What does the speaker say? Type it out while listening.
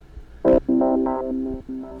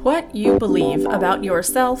What you believe about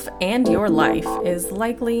yourself and your life is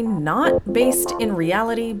likely not based in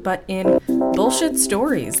reality, but in bullshit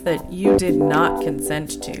stories that you did not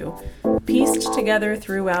consent to, pieced together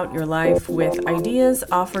throughout your life with ideas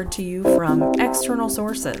offered to you from external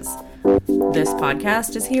sources. This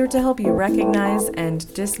podcast is here to help you recognize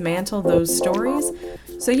and dismantle those stories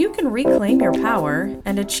so you can reclaim your power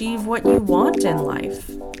and achieve what you want in life.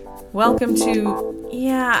 Welcome to,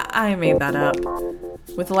 yeah, I made that up,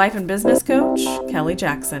 with life and business coach, Kelly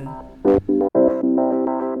Jackson.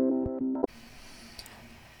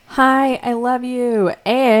 Hi, I love you.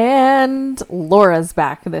 And Laura's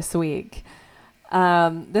back this week.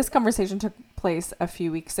 This conversation took place a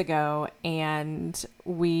few weeks ago, and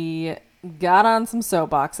we got on some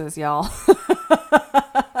soapboxes, y'all.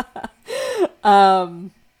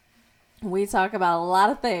 We talk about a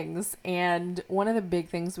lot of things, and one of the big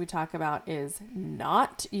things we talk about is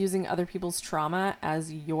not using other people's trauma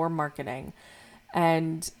as your marketing.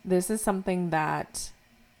 And this is something that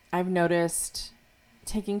I've noticed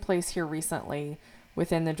taking place here recently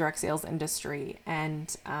within the direct sales industry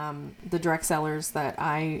and the direct sellers that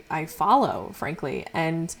I follow, frankly.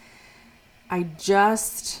 And I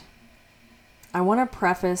want to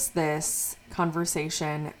preface this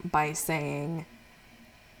conversation by saying,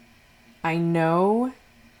 I know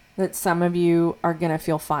that some of you are going to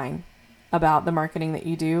feel fine about the marketing that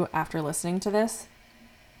you do after listening to this.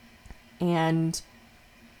 And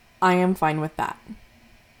I am fine with that.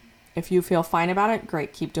 If you feel fine about it,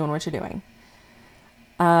 great, keep doing what you're doing.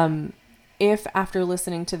 If after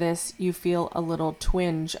listening to this, you feel a little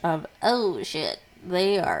twinge of, oh shit,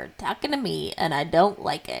 they are talking to me and I don't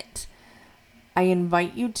like it, I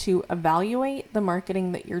invite you to evaluate the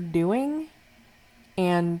marketing that you're doing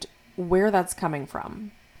and where that's coming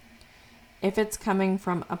from. If it's coming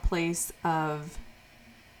from a place of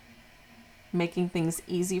making things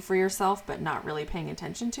easy for yourself but not really paying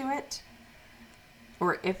attention to it,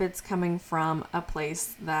 or if it's coming from a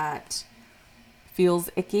place that feels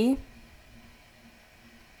icky,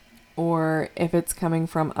 or if it's coming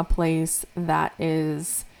from a place that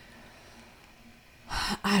is,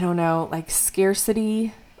 I don't know, like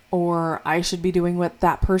scarcity, or I should be doing what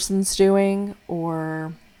that person's doing,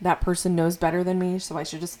 or that person knows better than me, so I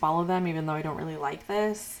should just follow them even though I don't really like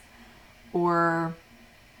this, or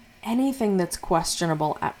anything that's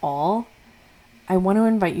questionable at all, I want to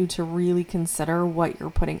invite you to really consider what you're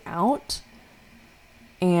putting out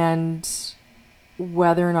and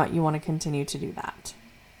whether or not you want to continue to do that.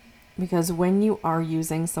 Because when you are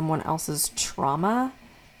using someone else's trauma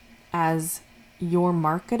as your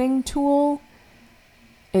marketing tool,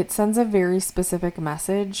 it sends a very specific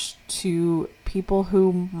message to people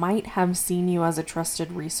who might have seen you as a trusted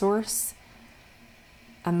resource,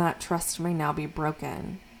 and that trust may now be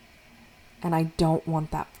broken. And I don't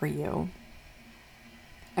want that for you.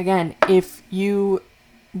 Again, if you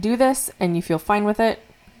do this and you feel fine with it,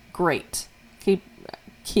 great.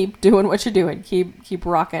 Keep doing what you're doing. Keep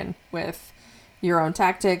rocking with your own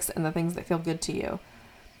tactics and the things that feel good to you.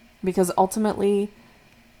 Because ultimately,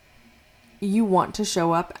 you want to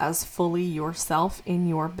show up as fully yourself in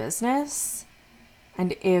your business.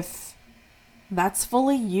 And if that's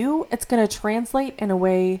fully you, it's going to translate in a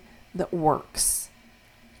way that works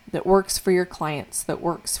for your clients, that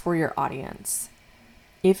works for your audience.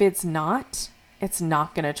 If it's not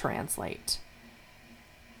going to translate.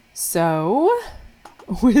 So,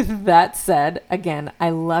 with that said, again, I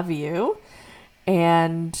love you.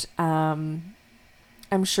 And I'm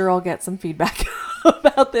sure I'll get some feedback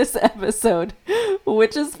about this episode,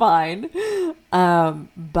 which is fine.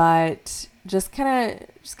 But just kind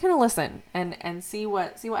of listen and see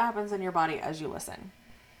what happens in your body as you listen.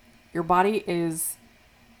 Your body's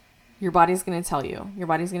going to tell you. Your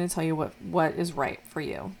body's going to tell you what is right for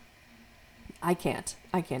you. I can't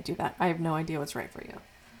do that. I have no idea what's right for you.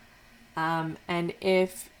 And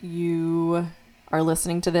if you are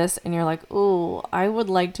listening to this and you're like, oh, I would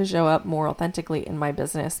like to show up more authentically in my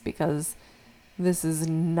business because this is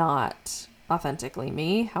not authentically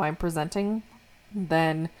me, how I'm presenting,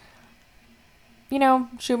 then,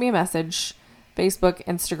 shoot me a message. Facebook,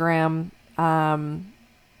 Instagram,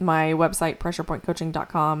 my website,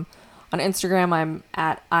 pressurepointcoaching.com. On Instagram, I'm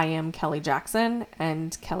at I am Kelly Jackson,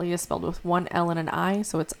 and Kelly is spelled with one L and an I,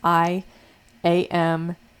 so it's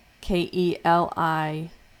IAMKELI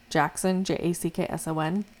Jackson,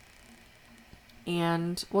 JACKSON.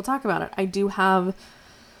 And we'll talk about it. I do have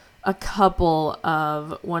a couple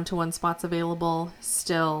of one-to-one spots available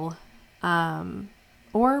still.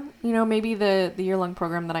 Or, maybe the year-long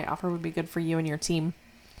program that I offer would be good for you and your team.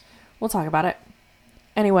 We'll talk about it.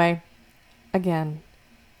 Anyway, again,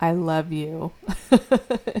 I love you.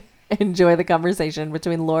 Enjoy the conversation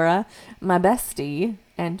between Laura, my bestie,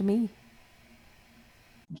 and me.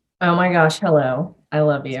 Oh my gosh, hello. I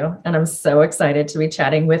love you. And I'm so excited to be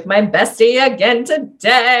chatting with my bestie again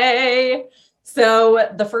today. So,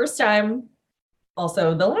 the first time,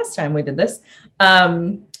 also the last time we did this,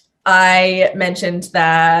 I mentioned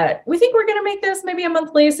that we think we're going to make this maybe a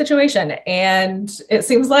monthly situation. And it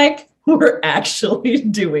seems like we're actually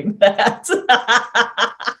doing that.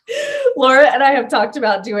 Laura and I have talked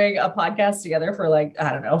about doing a podcast together for like,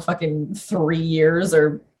 I don't know, fucking 3 years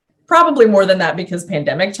or probably more than that because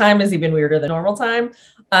pandemic time is even weirder than normal time.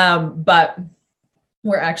 But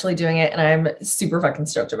we're actually doing it and I'm super fucking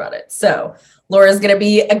stoked about it. So Laura's going to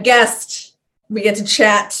be a guest. We get to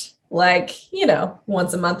chat like,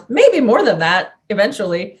 once a month, maybe more than that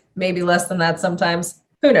eventually, maybe less than that sometimes.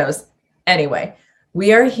 Who knows? Anyway,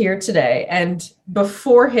 we are here today. And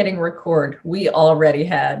before hitting record, we already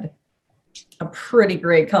had a pretty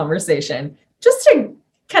great conversation just to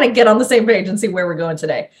kind of get on the same page and see where we're going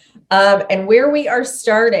today. And where we are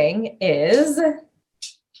starting is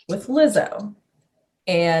with Lizzo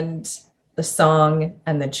and the song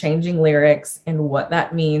and the changing lyrics and what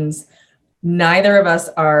that means. Neither of us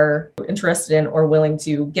are interested in or willing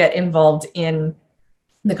to get involved in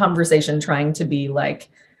the conversation trying to be like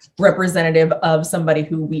representative of somebody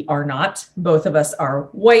who we are not. Both of us are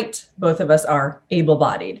white. Both of us are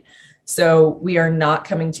able-bodied. So we are not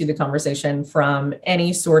coming to the conversation from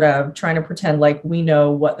any sort of trying to pretend like we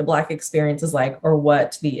know what the Black experience is like or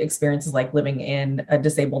what the experience is like living in a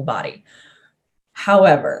disabled body.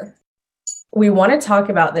 However, we want to talk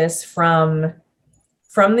about this from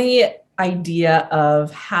the idea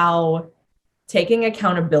of how taking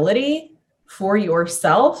accountability for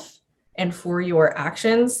yourself and for your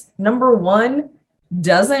actions, number one,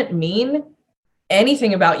 doesn't mean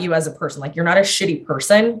anything about you as a person. Like, you're not a shitty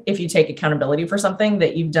person if you take accountability for something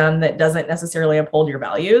that you've done that doesn't necessarily uphold your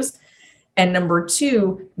values. And number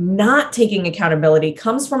two, not taking accountability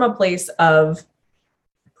comes from a place of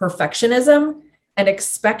perfectionism and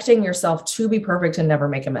expecting yourself to be perfect and never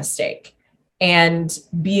make a mistake. And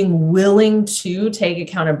being willing to take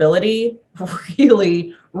accountability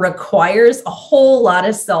really requires a whole lot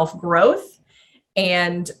of self-growth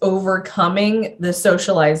and overcoming the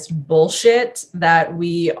socialized bullshit that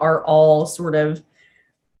we are all sort of,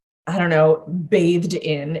 I don't know, bathed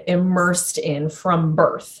in, immersed in from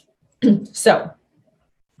birth. So,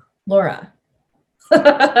 Laura,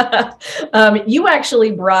 you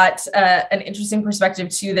actually brought an interesting perspective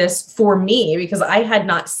to this for me because I had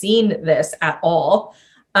not seen this at all.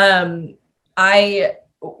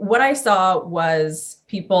 What I saw was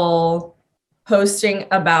people posting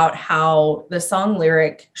about how the song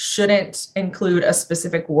lyric shouldn't include a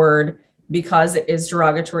specific word because it is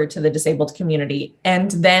derogatory to the disabled community.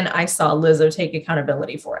 And then I saw Lizzo take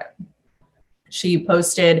accountability for it. She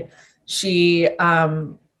posted, she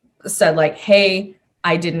said like, hey,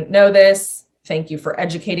 I didn't know this. Thank you for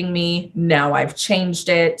educating me. Now I've changed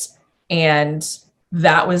it. And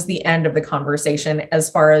that was the end of the conversation as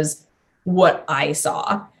far as what I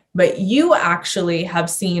saw. But you actually have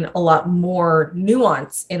seen a lot more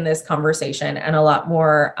nuance in this conversation and a lot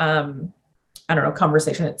more,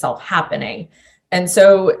 conversation itself happening. And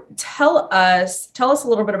so tell us a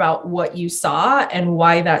little bit about what you saw and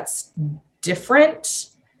why that's different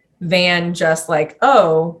than just like,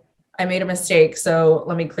 oh, I made a mistake, so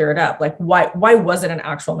let me clear it up. Like, why was it an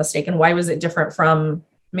actual mistake? And why was it different from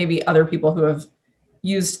maybe other people who have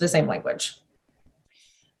used the same language?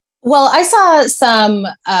 Well, I saw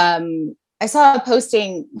a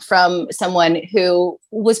posting from someone who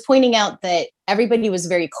was pointing out that everybody was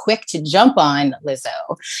very quick to jump on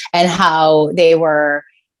Lizzo and how they were.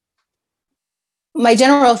 My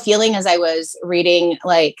general feeling as I was reading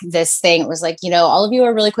like this thing was like, all of you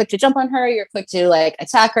are really quick to jump on her. You're quick to like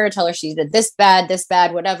attack her, tell her she did this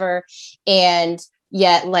bad, whatever. And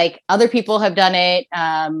yet like other people have done it.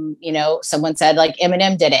 Someone said like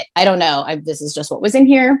Eminem did it. I don't know. This is just what was in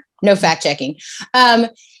here. No fact checking. And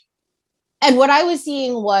what I was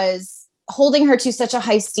seeing was holding her to such a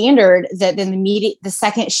high standard that then the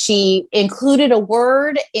second she included a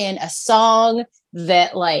word in a song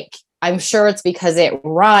that like, I'm sure it's because it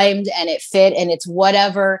rhymed and it fit and it's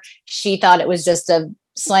whatever. She thought it was just a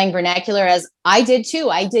slang vernacular, as I did too.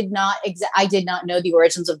 I did not know the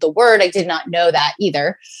origins of the word. I did not know that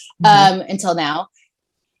either until now.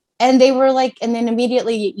 And they were like, and then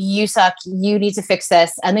immediately, you suck. You need to fix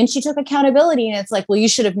this. And then she took accountability, and it's like, well, you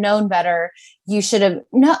should have known better. You should have.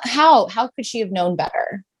 No, how could she have known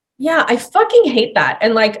better? Yeah, I fucking hate that.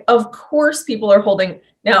 And like, of course, people are holding.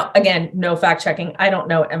 Now, again, no fact checking. I don't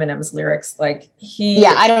know Eminem's lyrics. Like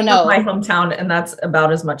Yeah, I don't know. my hometown, and that's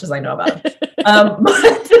about as much as I know about him.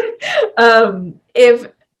 But if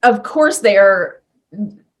of course they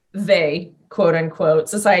quote unquote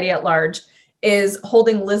society at large is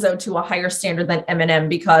holding Lizzo to a higher standard than Eminem,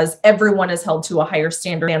 because everyone is held to a higher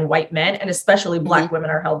standard than white men, and especially Black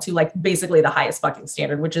women are held to like basically the highest fucking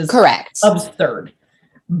standard, which is correct, absurd.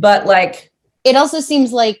 But like, it also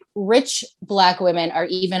seems like rich Black women are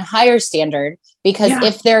even higher standard, because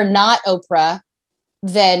if they're not Oprah,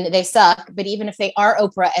 then they suck. But even if they are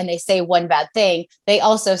Oprah and they say one bad thing, they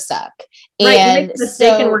also suck. Right, and you make a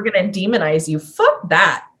mistake and we're going to demonize you. Fuck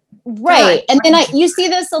that. Right. God. And then you see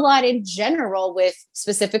this a lot in general with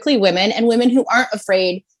specifically women, and women who aren't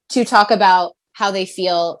afraid to talk about how they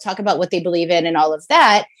feel, talk about what they believe in and all of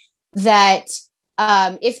that, that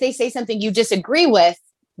if they say something you disagree with,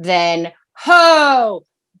 then, ho,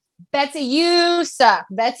 Betsy, you suck.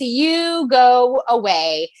 Betsy, you go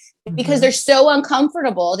away. Because they're so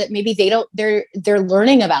uncomfortable that maybe they're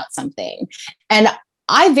learning about something. And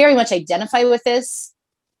I very much identify with this.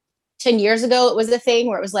 10 years ago, it was a thing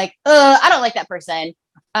where it was like, I don't like that person.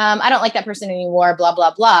 I don't like that person anymore, blah,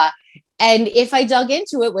 blah, blah. And if I dug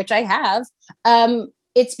into it, which I have,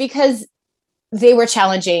 it's because they were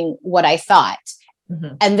challenging what I thought.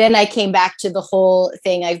 And then I came back to the whole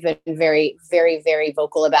thing I've been very, very, very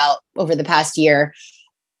vocal about over the past year,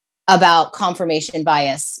 about confirmation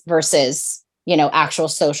bias versus, actual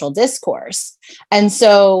social discourse. And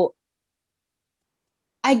so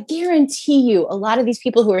I guarantee you a lot of these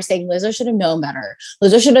people who are saying Lizzo should have known better,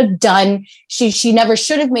 Lizzo should have done, she never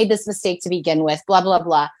should have made this mistake to begin with, blah, blah,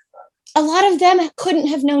 blah. A lot of them couldn't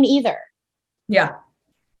have known either. Yeah.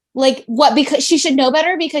 Like what? Because she should know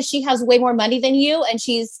better because she has way more money than you and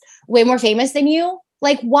she's way more famous than you.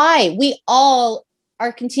 Like why? We all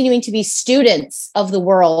are continuing to be students of the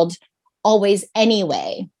world always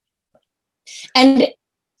anyway. And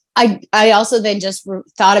I also then just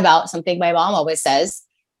thought about something my mom always says.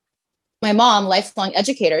 My mom, lifelong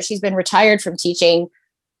educator, she's been retired from teaching,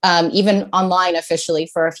 even online officially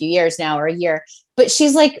for a few years now, or a year. But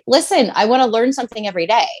she's like, listen, I want to learn something every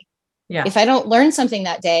day. Yeah. If I don't learn something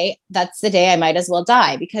that day, that's the day I might as well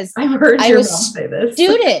die, because I've heard your mom say this.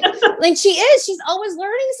 Student. Like she is, she's always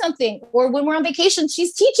learning something. Or when we're on vacation,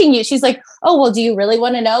 she's teaching you. She's like, oh, well, do you really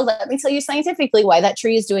want to know? Let me tell you scientifically why that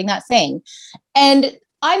tree is doing that thing. And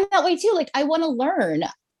I'm that way too. Like I want to learn.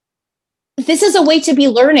 This is a way to be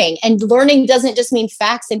learning, and learning doesn't just mean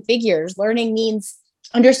facts and figures. Learning means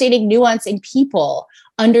understanding nuance in people,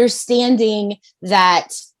 understanding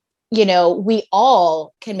that, we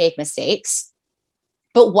all can make mistakes,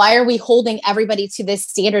 but why are we holding everybody to this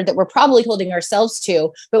standard that we're probably holding ourselves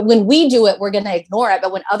to? But when we do it, we're going to ignore it.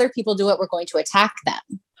 But when other people do it, we're going to attack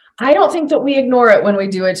them. I don't think that we ignore it when we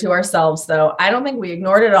do it to ourselves, though. I don't think we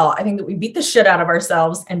ignore it at all. I think that we beat the shit out of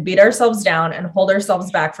ourselves and beat ourselves down and hold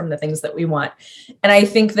ourselves back from the things that we want. And I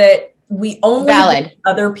think that we only hold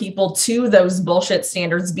other people to those bullshit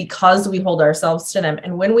standards because we hold ourselves to them.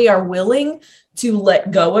 And when we are willing to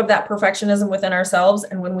let go of that perfectionism within ourselves,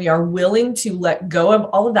 and when we are willing to let go of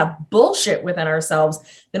all of that bullshit within ourselves,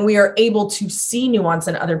 then we are able to see nuance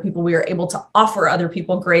in other people. We are able to offer other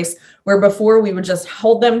people grace, where before we would just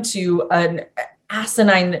hold them to an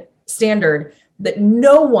asinine standard that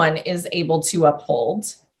no one is able to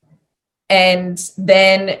uphold, and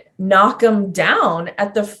then knock them down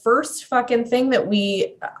at the first fucking thing that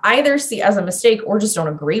we either see as a mistake or just don't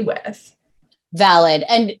agree with. Valid.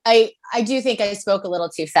 And I do think I spoke a little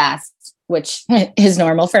too fast, which is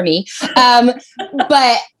normal for me. But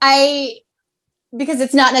because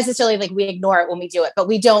it's not necessarily like we ignore it when we do it, but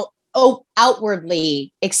we don't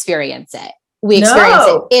outwardly experience it. We experience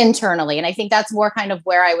it internally. And I think that's more kind of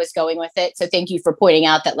where I was going with it. So thank you for pointing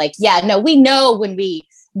out that, like, yeah, no, we know when we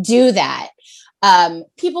do that.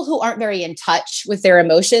 People who aren't very in touch with their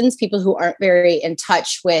emotions, people who aren't very in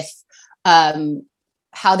touch with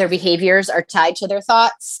how their behaviors are tied to their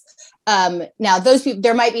thoughts. Now, those people,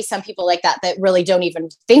 there might be some people like that really don't even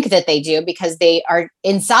think that they do, because they are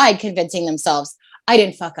inside convincing themselves, I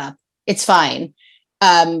didn't fuck up. It's fine.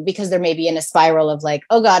 Because they're maybe in a spiral of like,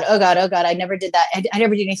 oh God, I never did that. I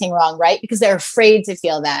never did anything wrong, right? Because they're afraid to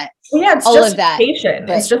feel that. Yeah, it's all justification. Of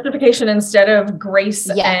that. It's justification instead of grace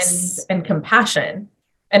and compassion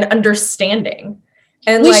and understanding.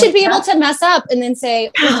 And we should be able to mess up and then say,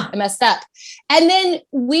 oh, I messed up. And then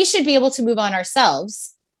we should be able to move on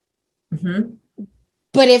ourselves. Mm-hmm.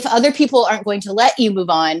 But if other people aren't going to let you move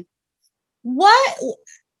on, what?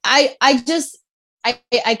 I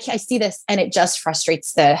see this and it just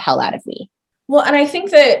frustrates the hell out of me. Well, and I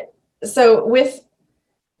think that, so with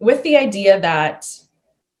the idea that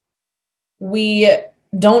we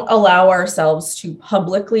don't allow ourselves to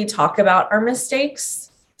publicly talk about our mistakes,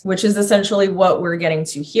 which is essentially what we're getting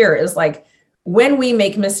to here, is like, when we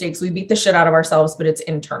make mistakes, we beat the shit out of ourselves, but it's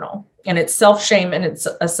internal and it's self-shame and it's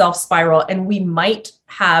a self-spiral. And we might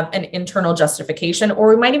have an internal justification, or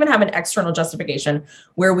we might even have an external justification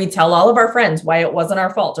where we tell all of our friends why it wasn't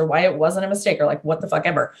our fault or why it wasn't a mistake or like what the fuck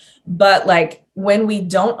ever. But like, when we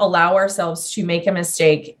don't allow ourselves to make a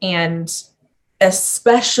mistake and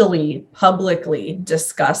especially publicly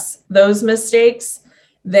discuss those mistakes,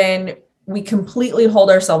 then we completely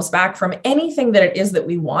hold ourselves back from anything that it is that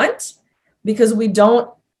we want, because we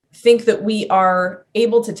don't think that we are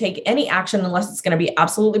able to take any action unless it's going to be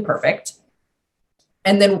absolutely perfect.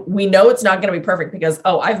 And then we know it's not going to be perfect because,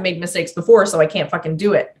 oh, I've made mistakes before, so I can't fucking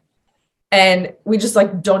do it. And we just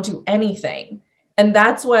like don't do anything. And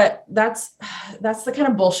that's the kind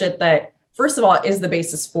of bullshit that, first of all, is the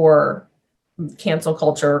basis for cancel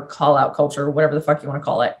culture, call out culture, whatever the fuck you want to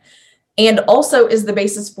call it. And also is the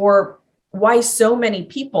basis for why so many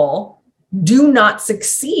people do not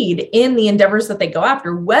succeed in the endeavors that they go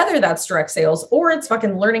after, whether that's direct sales or it's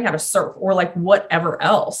fucking learning how to surf or like whatever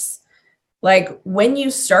else. Like, when you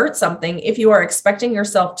start something, if you are expecting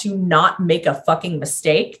yourself to not make a fucking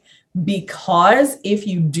mistake, because if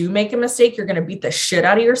you do make a mistake, you're going to beat the shit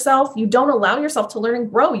out of yourself, you don't allow yourself to learn and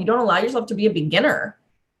grow. You don't allow yourself to be a beginner.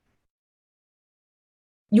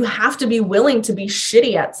 You have to be willing to be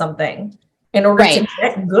shitty at something in order to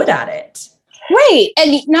get good at it. Right.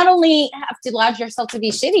 And not only have to allow yourself to be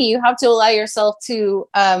shitty, you have to allow yourself to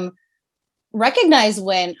recognize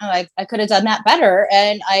when I could have done that better.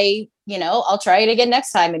 And I'll try it again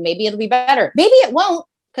next time and maybe it'll be better. Maybe it won't,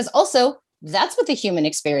 because also that's what the human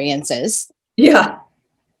experience is. Yeah.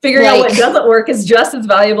 Figuring out what doesn't work is just as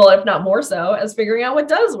valuable, if not more so, as figuring out what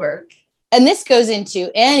does work. And this goes into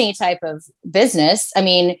any type of business. I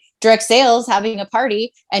mean, direct sales, having a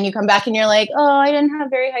party and you come back and you're like, oh, I didn't have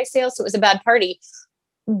very high sales, so it was a bad party.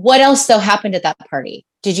 What else though happened at that party?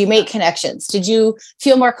 Did you make connections? Did you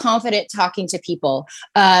feel more confident talking to people?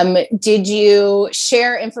 Did you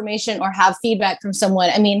share information or have feedback from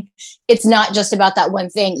someone? I mean, it's not just about that one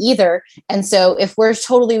thing either. And so if we're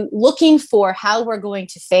totally looking for how we're going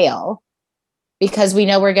to fail, because we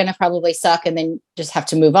know we're going to probably suck and then just have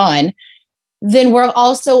to move on, then we're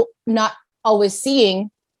also not always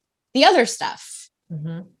seeing the other stuff.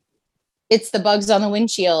 Mm-hmm. It's the bugs on the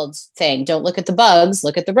windshield thing. Don't look at the bugs,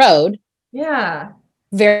 look at the road. Yeah.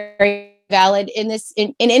 Very valid in this,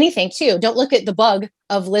 in anything too. Don't look at the bug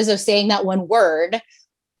of Lizzo saying that one word.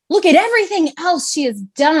 Look at everything else she has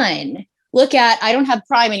done. Look at, I don't have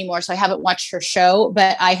Prime anymore, so I haven't watched her show,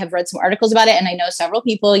 but I have read some articles about it. And I know several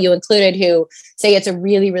people, you included, who say it's a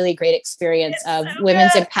really, really great experience of so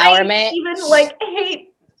women's empowerment. I even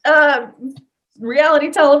hate reality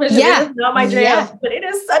television. Yeah. It is not my jam, but it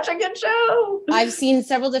is such a good show. I've seen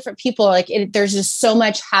several different people, there's just so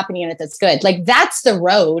much happening in it that's good. Like, that's the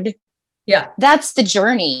road. Yeah. That's the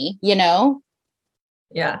journey,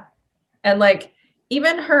 Yeah. And like,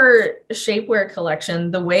 even her shapewear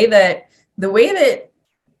collection, the way that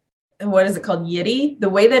what is it called? Yitty, the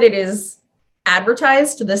way that it is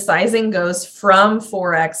advertised, the sizing goes from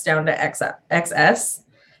 4X down to XS.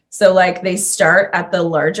 So like, they start at the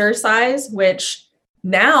larger size, which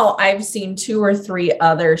now I've seen 2 or 3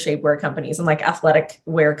 other shapewear companies and like athletic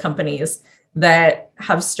wear companies that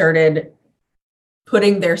have started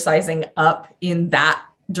putting their sizing up in that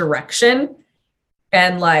direction.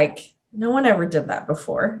 And like, no one ever did that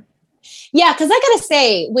before. Yeah, because I gotta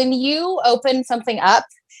say, when you open something up,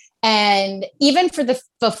 and even for the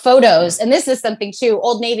photos, and this is something too,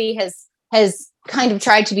 Old Navy has kind of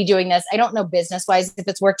tried to be doing this. I don't know business wise if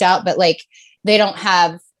it's worked out, but like, they don't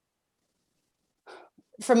have,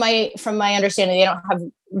 from my understanding, they don't have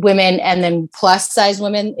women and then plus size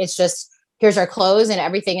women. It's just, here's our clothes, and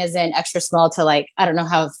everything is in extra small to like, I don't know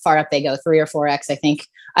how far up they go, 3 or 4X, I think.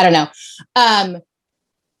 I don't know.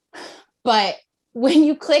 But when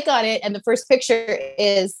you click on it and the first picture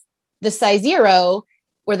is the size 0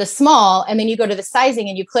 or the small, and then you go to the sizing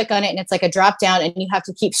and you click on it and it's like a drop down and you have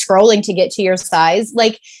to keep scrolling to get to your size.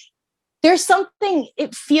 Like, there's something,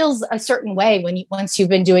 it feels a certain way once you've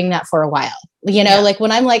been doing that for a while, like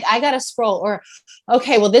when I'm like, I got to scroll, or,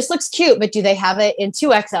 okay, well, this looks cute, but do they have it in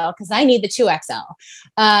 2XL? Cause I need the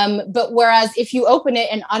 2XL. But whereas if you open it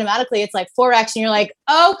and automatically it's like 4X and you're like,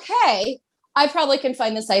 okay, I probably can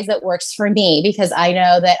find the size that works for me because I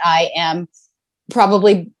know that I am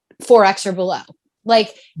probably 4X or below.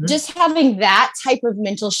 Like, just having that type of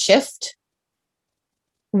mental shift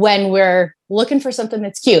when we're looking for something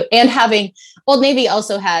that's cute. And having Old Navy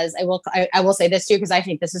also has, I will say this too, because I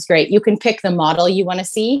think this is great. You can pick the model you want to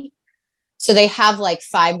see. So they have like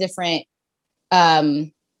 5 different,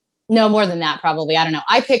 no more than that, probably. I don't know.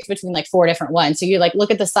 I picked between like 4 different ones. So you like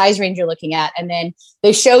look at the size range you're looking at, and then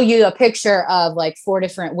they show you a picture of like 4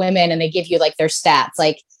 different women, and they give you like their stats.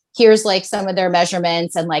 Like here's like some of their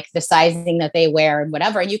measurements and like the sizing that they wear and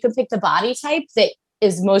whatever. And you can pick the body type that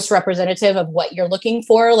is most representative of what you're looking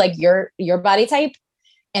for, like your body type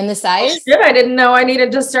and the size. Shit, I didn't know I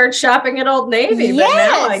needed to start shopping at Old Navy, but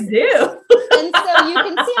now I do. And so you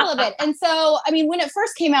can see all of it. And so, I mean, when it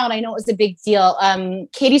first came out, I know it was a big deal.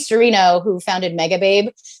 Katie Storino, who founded Mega Babe,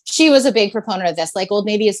 she was a big proponent of this. Like Old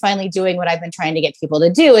Navy is finally doing what I've been trying to get people to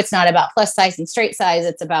do. It's not about plus size and straight size.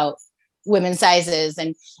 It's about women's sizes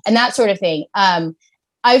and that sort of thing.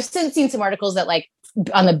 I've since seen some articles that like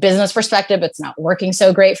on the business perspective, it's not working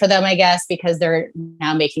so great for them, I guess, because they're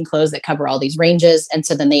now making clothes that cover all these ranges. And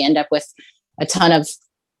so then they end up with a ton of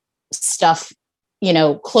stuff, you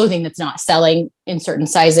know, clothing that's not selling in certain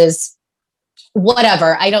sizes,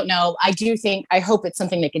 whatever. I don't know. I hope it's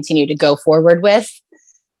something they continue to go forward with,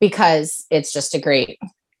 because it's just a great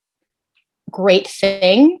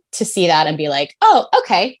thing to see that and be like, oh,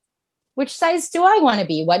 okay, which size do I want to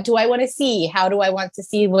be? What do I want to see? How do I want to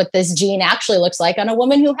see what this jean actually looks like on a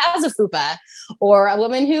woman who has a fupa or a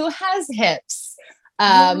woman who has hips?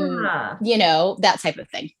 You know, that type of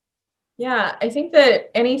thing. Yeah, I think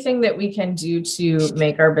that anything that we can do to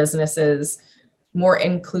make our businesses more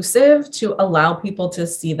inclusive, to allow people to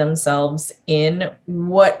see themselves in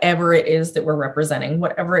whatever it is that we're representing,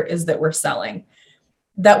 whatever it is that we're selling.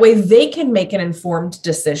 That way they can make an informed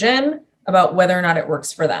decision about whether or not it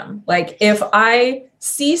works for them. Like if I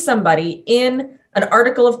see somebody in an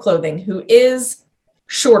article of clothing who is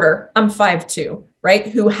shorter, I'm 5'2", right?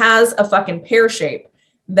 Who has a fucking pear shape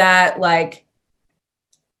that like,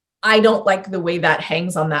 I don't like the way that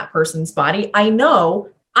hangs on that person's body. I know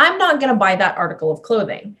I'm not going to buy that article of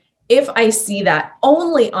clothing. If I see that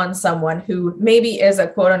only on someone who maybe is a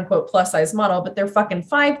quote unquote plus size model, but they're fucking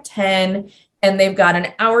 5'10" and they've got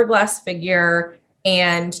an hourglass figure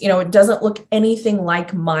and, you know, it doesn't look anything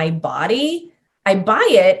like my body, I buy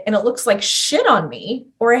it and it looks like shit on me,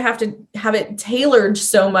 or I have to have it tailored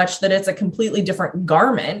so much that it's a completely different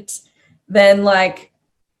garment, then like,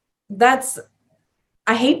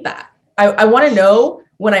 I hate that. I want to know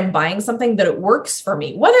when I'm buying something that it works for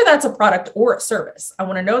me, whether that's a product or a service. I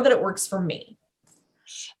want to know that it works for me.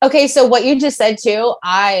 Okay, so what you just said too,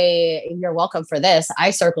 you're welcome for this.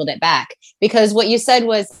 I circled it back because what you said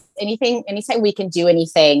was anytime we can do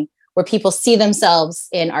anything where people see themselves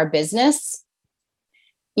in our business,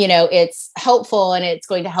 you know, it's helpful and it's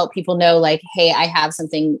going to help people know like, hey, I have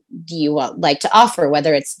something do you like to offer,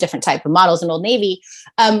 whether it's different type of models in Old Navy.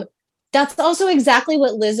 That's also exactly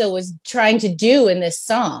what Lizzo was trying to do in this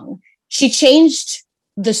song. She changed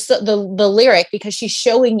the lyric because she's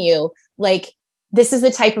showing you like, this is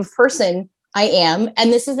the type of person I am.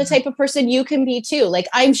 And this is the type of person you can be too. Like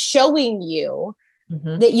I'm showing you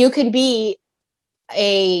that you can be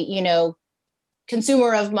a, you know,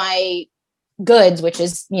 consumer of my goods, which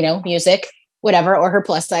is, you know, music, whatever, or her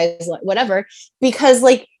plus size, whatever, because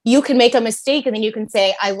like you can make a mistake and then you can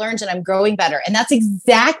say, I learned and I'm growing better. And that's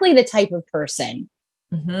exactly the type of person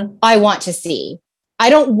I want to see. I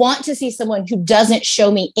don't want to see someone who doesn't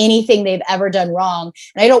show me anything they've ever done wrong.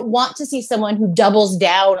 And I don't want to see someone who doubles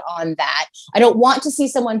down on that. I don't want to see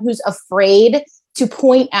someone who's afraid to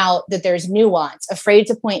point out that there's nuance, afraid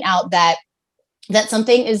to point out that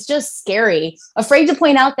something is just scary, afraid to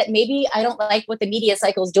point out that maybe I don't like what the media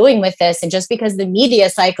cycle is doing with this. And just because the media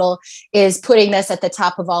cycle is putting this at the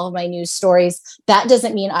top of all of my news stories, that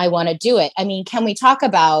doesn't mean I want to do it. I mean, can we talk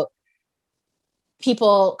about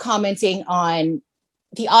people commenting on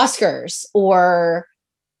the Oscars or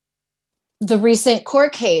the recent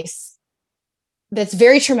court case that's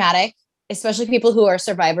very traumatic, especially people who are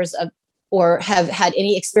survivors of or have had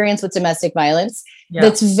any experience with domestic violence? Yeah.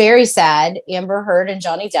 That's very sad. Amber Heard and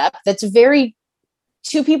Johnny Depp. That's very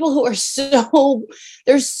two people who are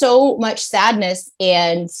there's so much sadness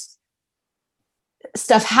and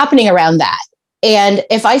stuff happening around that. And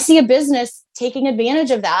if I see a business taking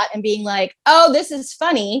advantage of that and being like, oh, this is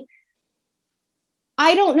funny,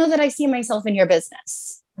 I don't know that I see myself in your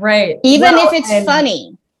business. Right. Even if it's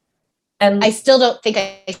funny. And I still don't think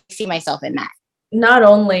I see myself in that. Not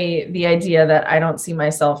only the idea that I don't see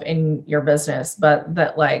myself in your business, but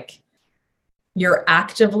that like you're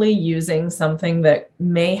actively using something that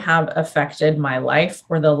may have affected my life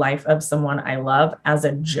or the life of someone I love as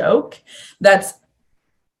a joke.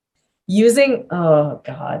 using, oh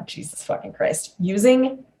God, Jesus fucking Christ,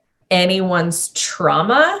 using anyone's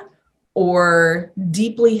trauma or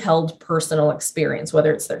deeply held personal experience,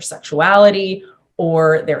 whether it's their sexuality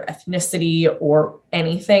or their ethnicity or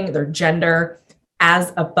anything, their gender,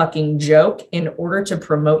 as a fucking joke in order to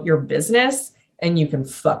promote your business, and you can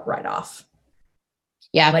fuck right off.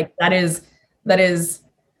 Yeah. Like that is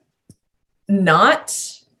not,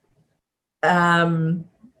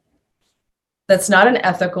 that's not an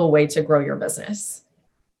ethical way to grow your business.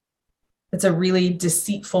 It's a really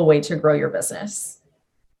deceitful way to grow your business.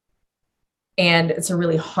 And it's a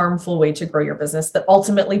really harmful way to grow your business that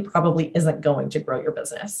ultimately probably isn't going to grow your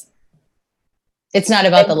business. It's not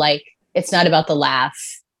about the like, it's not about the laugh.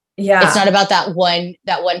 Yeah. It's not about that one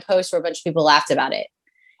post where a bunch of people laughed about it.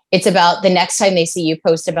 It's about the next time they see you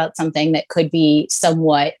post about something that could be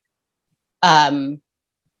somewhat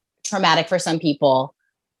traumatic for some people,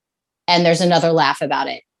 and there's another laugh about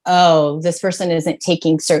it. Oh, this person isn't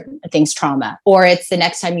taking certain things trauma. Or it's the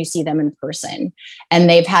next time you see them in person and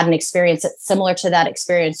they've had an experience that's similar to that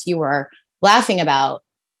experience you were laughing about.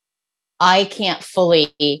 I can't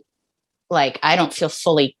fully, I don't feel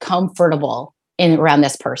fully comfortable around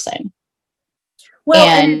this person. Well,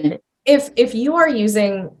 and if you are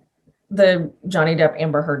using the Johnny Depp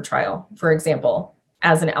Amber Heard trial, for example,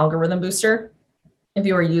 as an algorithm booster, if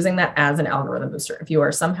you are using that as an algorithm booster, if you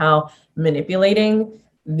are somehow manipulating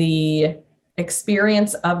the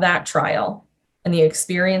experience of that trial and the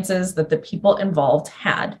experiences that the people involved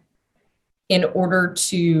had in order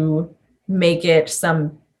to make it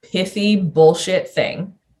some pithy bullshit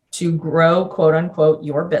thing to grow, quote unquote,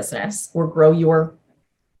 your business or grow your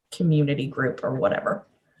community group or whatever.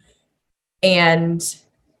 And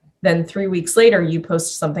then 3 weeks later, you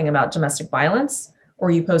post something about domestic violence,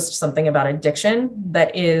 or you post something about addiction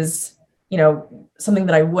that is, something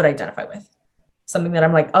that I would identify with. Something that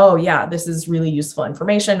I'm like, oh yeah, this is really useful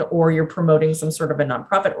information, or you're promoting some sort of a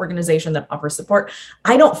nonprofit organization that offers support.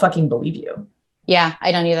 I don't fucking believe you. Yeah,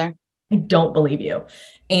 I don't either. I don't believe you.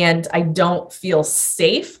 And I don't feel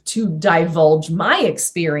safe to divulge my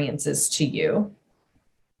experiences to you.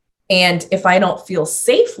 And if I don't feel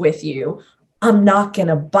safe with you, I'm not going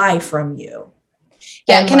to buy from you.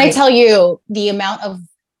 Yeah. And I tell you the amount of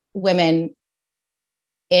women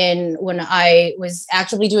when I was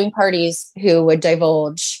actively doing parties who would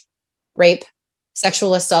divulge rape,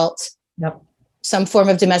 sexual assault, yep, some form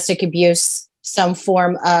of domestic abuse, some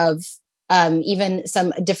form of even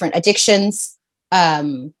some different addictions,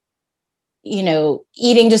 eating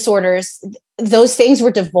disorders. Those things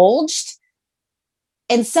were divulged.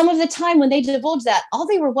 And some of the time when they divulged that, all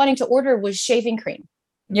they were wanting to order was shaving cream.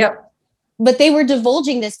 Yep. But they were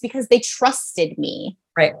divulging this because they trusted me.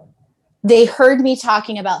 Right. They heard me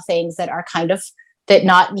talking about things that are kind of that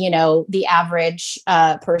not, the average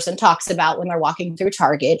person talks about when they're walking through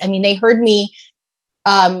Target. I mean, they heard me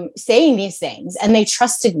saying these things and they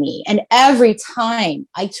trusted me. And every time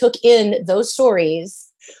I took in those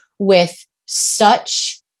stories with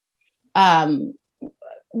such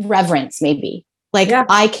reverence, maybe yeah.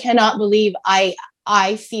 I cannot believe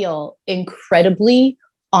I feel incredibly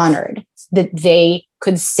honored that they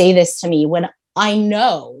could say this to me when I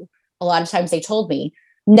know a lot of times they told me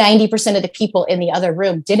 90% of the people in the other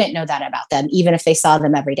room didn't know that about them, even if they saw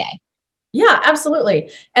them every day. Yeah, absolutely.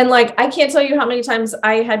 And I can't tell you how many times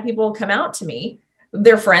I had people come out to me.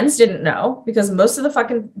 Their friends didn't know, because most of the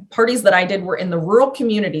fucking parties that I did were in the rural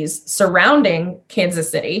communities surrounding Kansas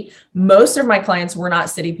City. Most of my clients were not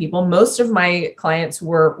city people. Most of my clients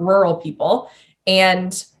were rural people.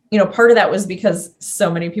 And part of that was because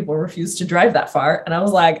so many people refused to drive that far. And I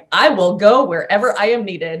was like, I will go wherever I am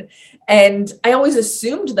needed. And I always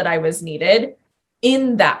assumed that I was needed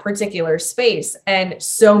in that particular space. And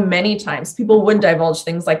so many times people would divulge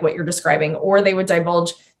things like what you're describing, or they would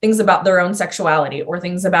divulge things about their own sexuality, or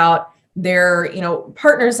things about their,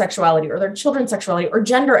 partner's sexuality, or their children's sexuality, or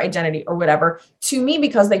gender identity, or whatever, to me,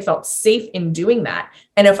 because they felt safe in doing that.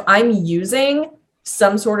 And if I'm using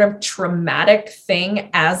some sort of traumatic thing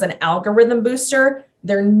as an algorithm booster,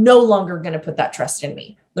 they're no longer going to put that trust in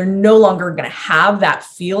me. They're no longer going to have that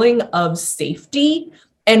feeling of safety.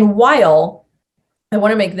 And while I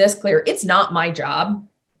want to make this clear, it's not my job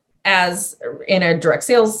as in a direct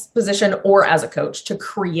sales position or as a coach to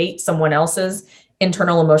create someone else's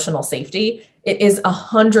internal emotional safety. It is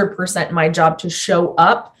 100% my job to show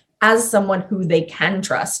up as someone who they can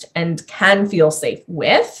trust and can feel safe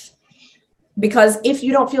with. Because if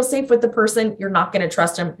you don't feel safe with the person, you're not going to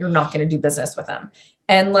trust them. You're not going to do business with them.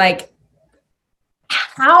 And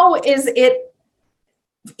how is it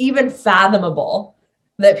even fathomable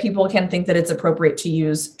that people can think that it's appropriate to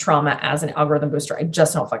use trauma as an algorithm booster. I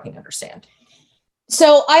just don't fucking understand.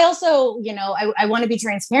 So I also, I want to be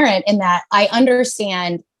transparent in that I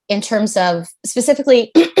understand in terms of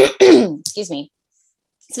specifically, excuse me,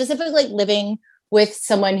 specifically living with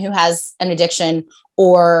someone who has an addiction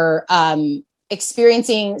or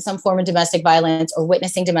experiencing some form of domestic violence or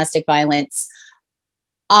witnessing domestic violence.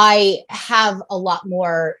 I have a lot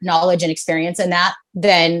more knowledge and experience in that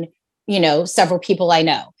than, several people I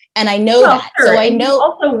know. And I know that. Sure. So I and know you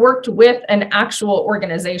also worked with an actual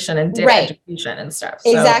organization and did right. education and stuff. So.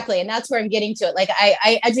 Exactly. And that's where I'm getting to it. Like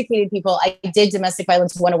I educated people. I did domestic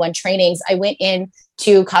violence 101 trainings. I went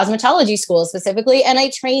into cosmetology school specifically, and I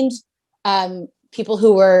trained people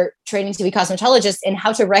who were training to be cosmetologists in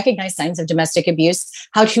how to recognize signs of domestic abuse,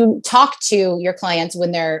 how to talk to your clients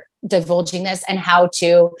when they're divulging this, and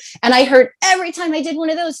I heard every time I did one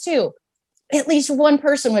of those too, at least one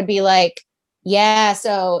person would be like, yeah,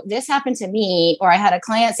 so this happened to me, or I had a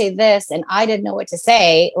client say this and I didn't know what to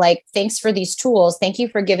say. Like, thanks for these tools. Thank you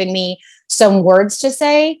for giving me some words to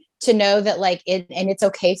say, to know that and it's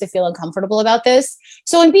okay to feel uncomfortable about this.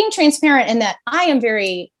 So I'm being transparent in that I am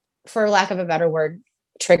very, for lack of a better word,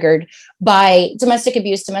 triggered by domestic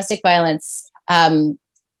abuse, domestic violence,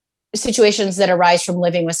 situations that arise from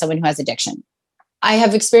living with someone who has addiction. I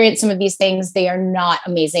have experienced some of these things. They are not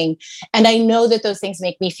amazing. And I know that those things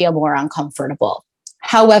make me feel more uncomfortable.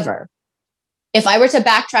 However, if I were to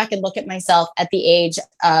backtrack and look at myself at the age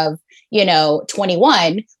of,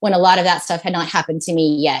 21, when a lot of that stuff had not happened to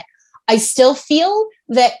me yet, I still feel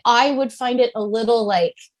that I would find it a little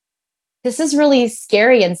like, this is really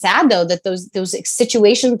scary and sad, though, that those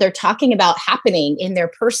situations they're talking about happening in their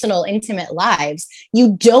personal, intimate lives,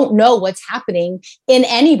 you don't know what's happening in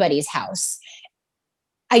anybody's house.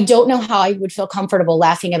 I don't know how I would feel comfortable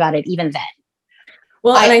laughing about it even then.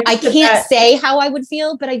 Well, I can't say how I would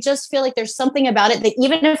feel, but I just feel like there's something about it that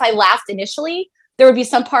even if I laughed initially, there would be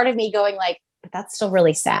some part of me going like, but that's still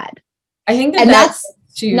really sad. I think that's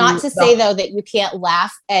not to say, though, that you can't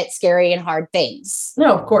laugh at scary and hard things.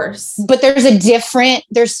 No, of course. But there's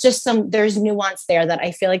nuance there that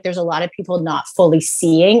I feel like there's a lot of people not fully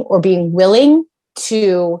seeing or being willing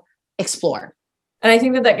to explore. And I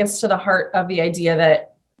think that gets to the heart of the idea that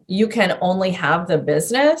you can only have the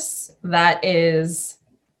business that is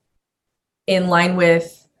in line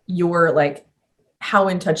with your, like, how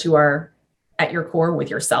in touch you are at your core with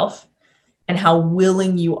yourself and how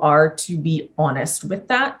willing you are to be honest with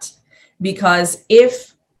that. Because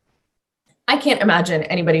I can't imagine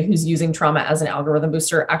anybody who's using trauma as an algorithm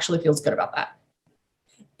booster actually feels good about that.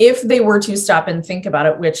 If they were to stop and think about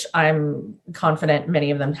it, which I'm confident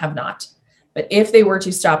many of them have not, but if they were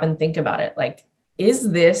to stop and think about it, like,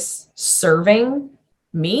 is this serving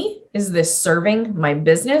me? Is this serving my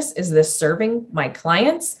business? Is this serving my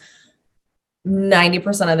clients?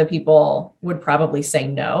 90% of the people would probably say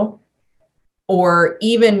no. Or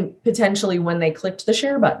even potentially when they clicked the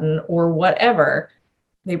share button or whatever,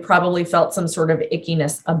 they probably felt some sort of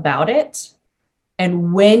ickiness about it.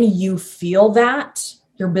 And when you feel that,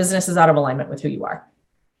 your business is out of alignment with who you are.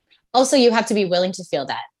 Also, you have to be willing to feel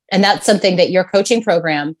that. And that's something that your coaching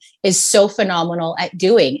program is so phenomenal at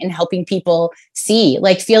doing and helping people see.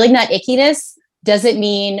 Like, feeling that ickiness doesn't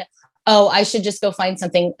mean, oh, I should just go find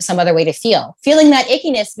some other way to feel. Feeling that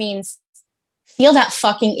ickiness means feel that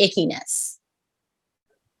fucking ickiness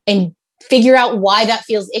and figure out why that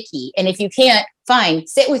feels icky. And if you can't, fine,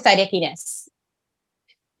 sit with that ickiness.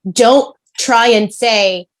 Don't try and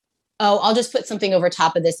say, oh, I'll just put something over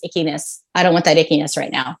top of this ickiness. I don't want that ickiness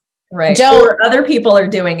right now. Right. Or other people are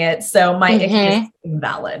doing it. So my ickiness is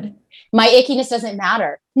invalid. My ickiness doesn't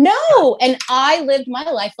matter. No. And I lived my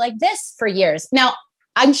life like this for years. Now,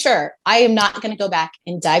 I'm sure I am not going to go back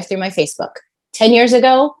and dive through my Facebook. 10 years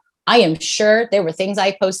ago, I am sure there were things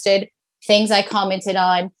I posted, things I commented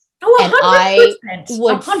on. Oh, and I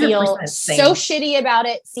would 100% feel so shitty about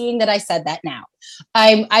it, seeing that I said that now.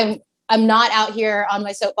 I'm not out here on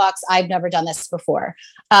my soapbox. I've never done this before.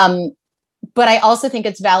 But I also think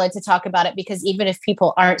it's valid to talk about it, because even if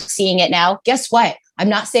people aren't seeing it now, guess what? I'm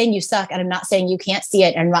not saying you suck, and I'm not saying you can't see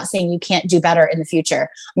it, and I'm not saying you can't do better in the future.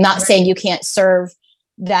 I'm not saying you can't serve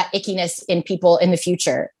that ickiness in people in the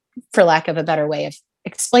future, for lack of a better way of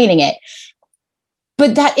explaining it.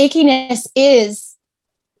 But that ickiness is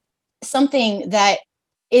something that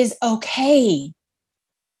is okay.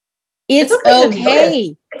 It's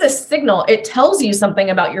okay. It's a signal. It tells you something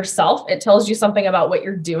about yourself. It tells you something about what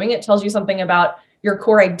you're doing. It tells you something about your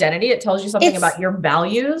core identity. It tells you something about your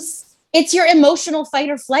values. It's your emotional fight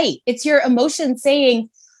or flight. It's your emotion saying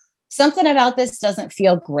something about this doesn't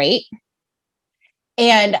feel great.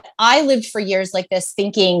 And I lived for years like this,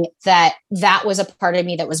 thinking that that was a part of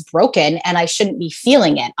me that was broken and I shouldn't be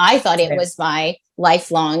feeling it. I thought it was my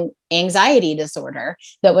lifelong anxiety disorder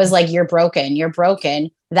that was like, you're broken, you're broken.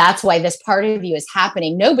 That's why this part of you is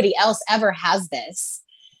happening. Nobody else ever has this.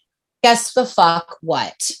 Guess the fuck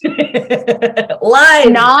what? Lie.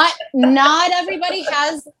 Not everybody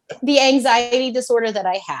has the anxiety disorder that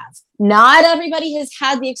I have. Not everybody has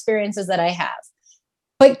had the experiences that I have.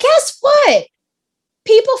 But guess what?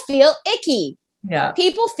 People feel icky. Yeah.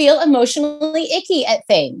 People feel emotionally icky at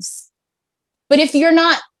things. But if you're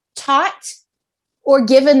not taught or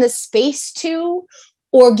given the space to,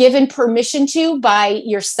 or given permission to by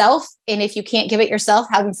yourself, and if you can't give it yourself,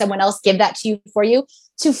 having someone else give that to you for you,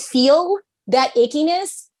 to feel that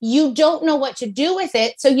ickiness, you don't know what to do with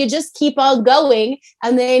it. So you just keep on going,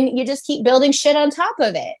 and then you just keep building shit on top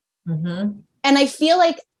of it. Mm-hmm. And I feel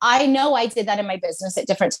like I know I did that in my business at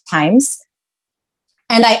different times.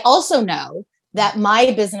 And I also know that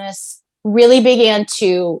my business really began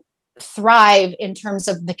to thrive in terms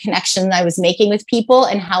of the connection I was making with people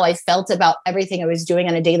and how I felt about everything I was doing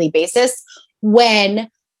on a daily basis when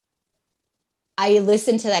I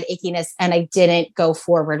listened to that ickiness and I didn't go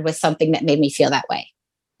forward with something that made me feel that way.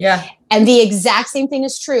 Yeah. And the exact same thing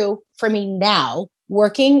is true for me now,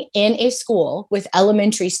 working in a school with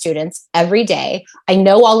elementary students every day. I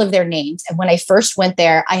know all of their names. And when I first went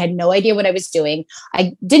there, I had no idea what I was doing.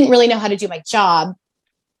 I didn't really know how to do my job.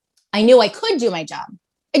 I knew I could do my job.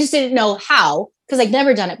 I just didn't know how, because I'd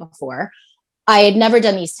never done it before. I had never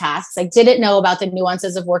done these tasks. I didn't know about the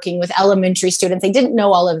nuances of working with elementary students. I didn't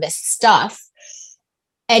know all of this stuff.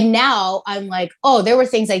 And now I'm like, oh, there were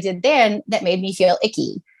things I did then that made me feel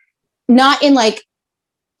icky. Not in like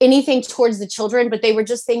anything towards the children, but they were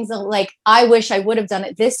just things that like, I wish I would have done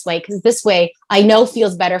it this way, because this way I know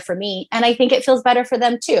feels better for me. And I think it feels better for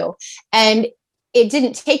them too. And it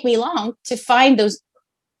didn't take me long to find those.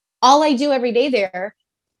 All I do every day there,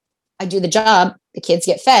 I do the job, the kids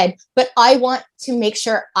get fed, but I want to make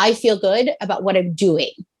sure I feel good about what I'm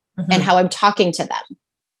doing and how I'm talking to them.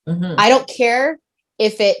 Mm-hmm. I don't care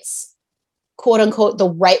if it's quote unquote the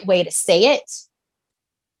right way to say it.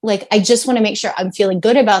 Like, I just want to make sure I'm feeling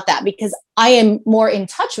good about that, because I am more in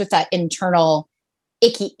touch with that internal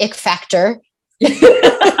ick factor. The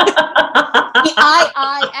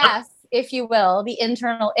IIS, if you will, the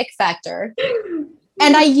internal ick factor.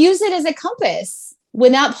 And I use it as a compass.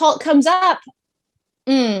 When that fault comes up,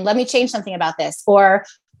 let me change something about this. Or,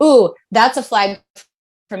 ooh, that's a flag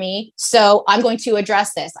for me. So I'm going to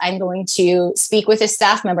address this. I'm going to speak with a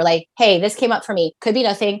staff member like, hey, this came up for me. Could be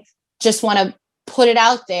nothing. Just want to put it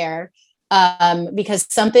out there because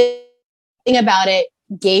something about it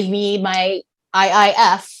gave me my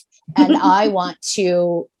IIF. And I want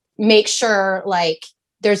to make sure like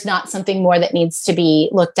there's not something more that needs to be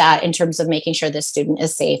looked at in terms of making sure this student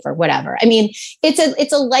is safe or whatever. I mean,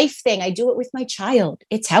 it's a life thing. I do it with my child.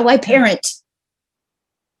 It's how I parent.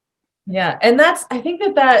 Yeah. And I think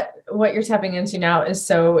that what you're tapping into now is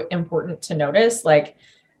so important to notice, like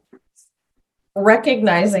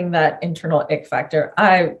recognizing that internal ick factor.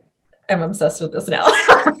 I am obsessed with this now.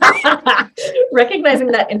 Recognizing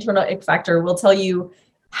that internal ick factor will tell you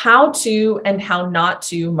how to and how not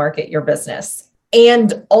to market your business.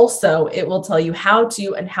 And also it will tell you how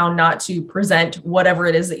to and how not to present whatever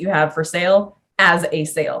it is that you have for sale as a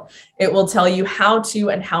sale. It will tell you how to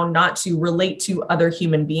and how not to relate to other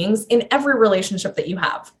human beings in every relationship that you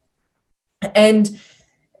have. And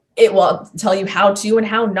it will tell you how to and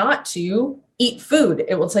how not to eat food.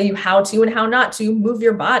 It will tell you how to and how not to move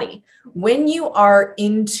your body. When you are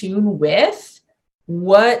in tune with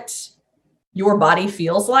what your body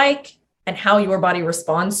feels like and how your body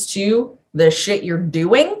responds to the shit you're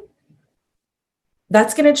doing,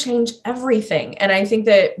 that's going to change everything. And I think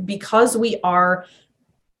that because we are,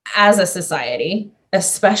 as a society,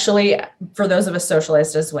 especially for those of us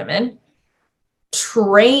socialized as women,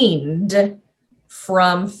 trained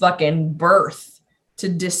from fucking birth to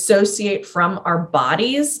dissociate from our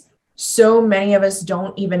bodies, so many of us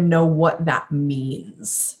don't even know what that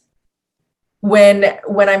means. When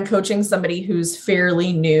I'm coaching somebody who's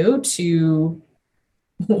fairly new to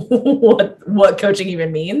what coaching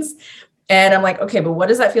even means, and I'm like, okay, but what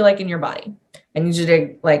does that feel like in your body? I need you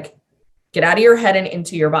to like get out of your head and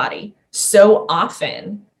into your body. So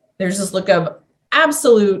often there's this look of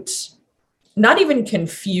absolute, not even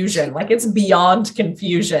confusion, like it's beyond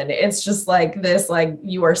confusion. It's just like this, like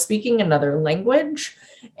you are speaking another language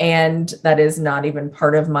and that is not even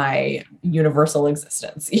part of my universal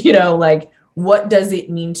existence. You know, like what does it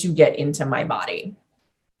mean to get into my body?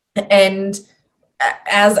 And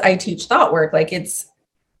as I teach thought work, like it's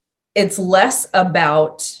it's less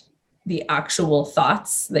about the actual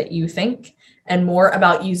thoughts that you think and more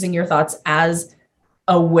about using your thoughts as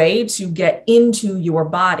a way to get into your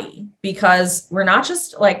body, because we're not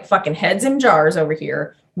just like fucking heads in jars over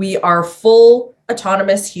here. We are full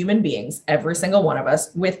autonomous human beings, every single one of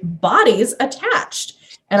us, with bodies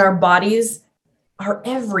attached, and our bodies are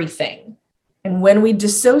everything. And when we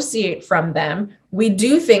dissociate from them, we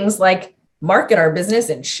do things like market our business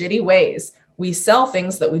in shitty ways. We sell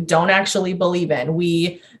things that we don't actually believe in.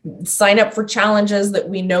 We sign up for challenges that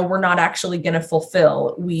we know we're not actually going to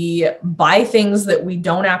fulfill. We buy things that we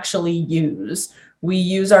don't actually use. We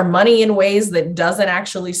use our money in ways that doesn't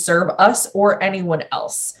actually serve us or anyone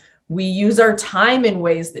else. We use our time in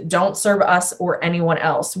ways that don't serve us or anyone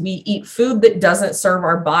else. We eat food that doesn't serve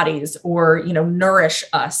our bodies or, nourish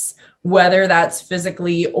us, whether that's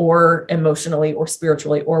physically or emotionally or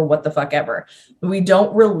spiritually or what the fuck ever. We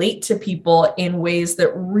don't relate to people in ways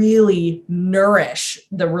that really nourish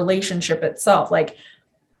the relationship itself.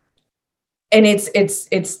 And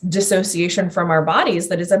it's dissociation from our bodies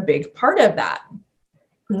that is a big part of that.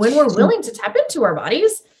 When we're willing to tap into our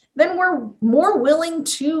bodies, then we're more willing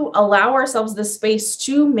to allow ourselves the space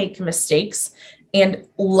to make mistakes and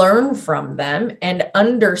learn from them and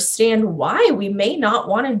understand why we may not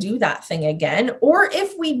want to do that thing again. Or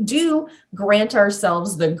if we do, grant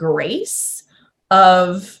ourselves the grace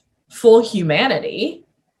of full humanity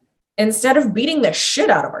instead of beating the shit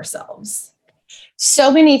out of ourselves.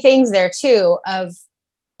 So many things there too, of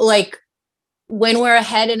like, when we're a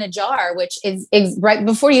head in a jar, which is right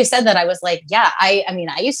before you said that, I was like, yeah, I mean,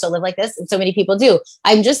 I used to live like this, and so many people do.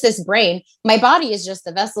 I'm just this brain. My body is just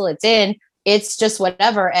the vessel it's in. It's just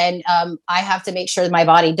whatever. And I have to make sure that my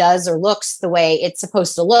body does or looks the way it's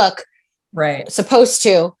supposed to look. Right. Supposed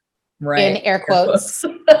to, right. In air quotes.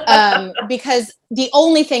 Because the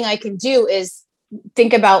only thing I can do is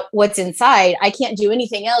think about what's inside. I can't do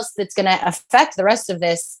anything else that's going to affect the rest of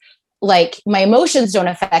this. Like, my emotions don't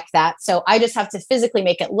affect that. So I just have to physically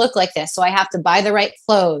make it look like this. So I have to buy the right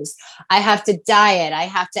clothes. I have to diet. I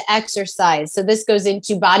have to exercise. So this goes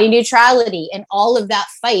into body neutrality and all of that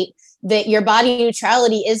fight, that your body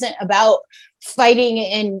neutrality isn't about fighting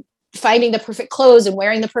and finding the perfect clothes and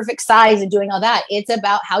wearing the perfect size and doing all that. It's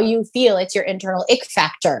about how you feel. It's your internal ick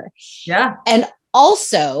factor. Yeah. And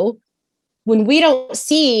also, when we don't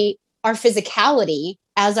see our physicality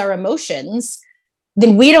as our emotions,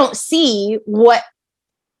 then we don't see what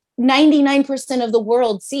 99% of the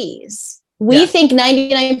world sees. We think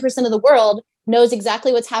 99% of the world knows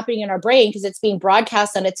exactly what's happening in our brain because it's being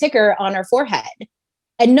broadcast on a ticker on our forehead.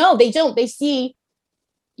 And no, they don't. They see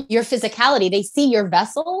your physicality. They see your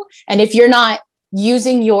vessel. And if you're not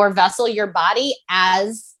using your vessel, your body,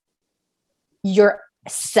 as your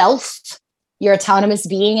self, your autonomous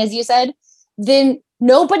being, as you said, then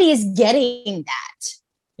nobody is getting that.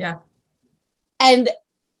 Yeah. And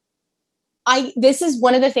this is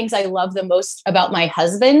one of the things I love the most about my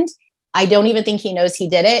husband. I don't even think he knows he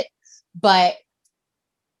did it, but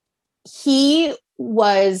he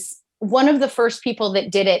was one of the first people that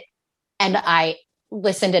did it. And I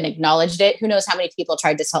listened and acknowledged it. Who knows how many people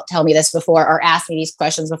tried to tell me this before, or asked me these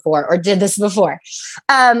questions before, or did this before.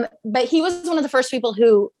 But he was one of the first people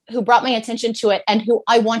who brought my attention to it, and who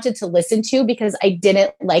I wanted to listen to, because I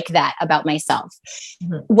didn't like that about myself,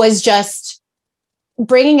 was just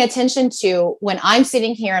bringing attention to when I'm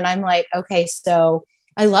sitting here and I'm like, okay, so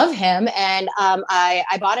I love him, and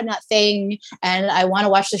I bought him that thing, and I want to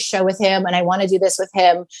watch the show with him, and I want to do this with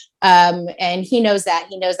him. And he knows that,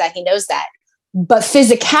 he knows that, he knows that. But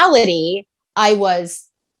physicality, I was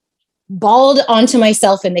balled onto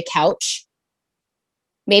myself in the couch,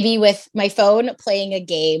 maybe with my phone playing a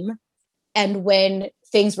game. And when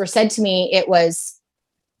things were said to me, it was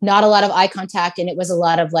not a lot of eye contact, and it was a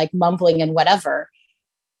lot of like mumbling and whatever.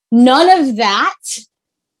 None of that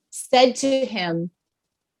said to him,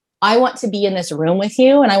 I want to be in this room with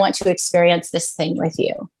you, and I want to experience this thing with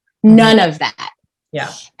you. None of that.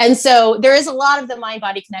 Yeah. And so there is a lot of the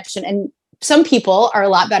mind-body connection, and some people are a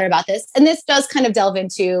lot better about this. And this does kind of delve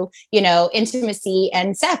into, intimacy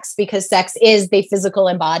and sex, because sex is the physical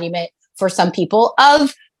embodiment for some people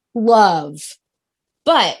of love.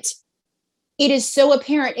 But it is so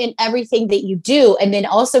apparent in everything that you do. And then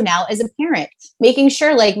also now as a parent, making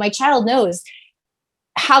sure like my child knows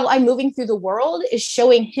how I'm moving through the world is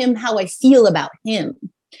showing him how I feel about him.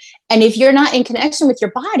 And if you're not in connection with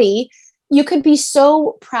your body, you could be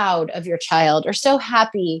so proud of your child or so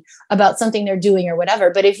happy about something they're doing or whatever.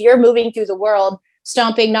 But if you're moving through the world,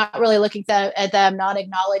 stomping, not really looking at them, not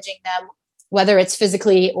acknowledging them, whether it's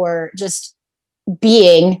physically or just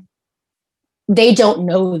being, they don't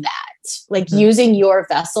know that. Like Mhm. using your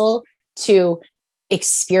vessel to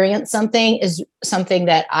experience something is something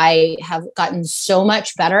that I have gotten so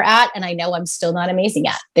much better at. And I know I'm still not amazing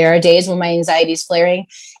at. There are days when my anxiety is flaring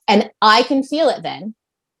and I can feel it then.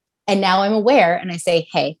 And now I'm aware and I say,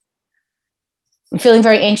 hey, I'm feeling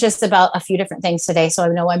very anxious about a few different things today. So I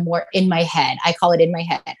know I'm more in my head. I call it in my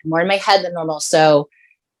head. I'm more in my head than normal. So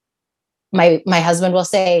my husband will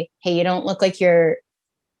say, hey, you don't look like you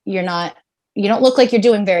don't look like you're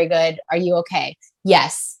doing very good. Are you okay?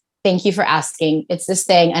 Yes. Thank you for asking. It's this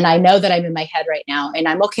thing. And I know that I'm in my head right now and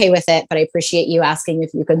I'm okay with it, but I appreciate you asking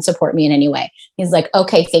if you can support me in any way. He's like,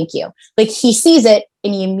 okay, thank you. Like he sees it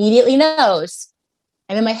and he immediately knows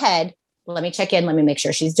I'm in my head. Let me check in. Let me make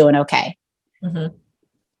sure she's doing okay. Mhm.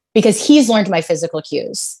 Because he's learned my physical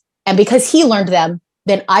cues. And because he learned them,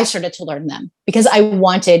 then I started to learn them because I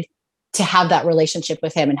wanted to have that relationship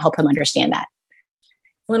with him and help him understand that.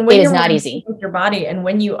 When It is you're not easy. with your body, and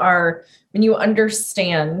when you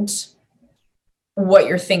understand what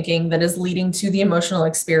you're thinking that is leading to the emotional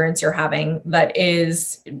experience you're having, that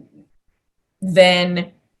is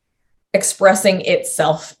then expressing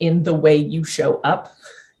itself in the way you show up,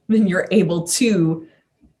 then you're able to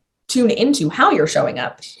tune into how you're showing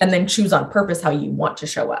up and then choose on purpose how you want to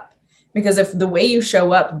show up. Because if the way you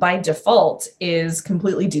show up by default is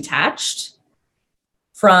completely detached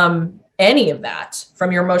from any of that,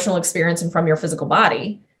 from your emotional experience and from your physical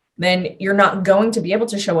body, then you're not going to be able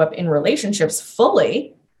to show up in relationships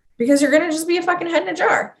fully because you're going to just be a fucking head in a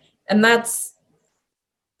jar. And that's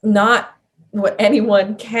not what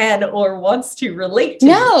anyone can or wants to relate to.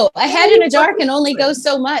 No, a head in a jar can only go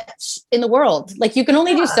so much in the world. Like you can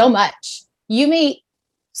only do so much. You may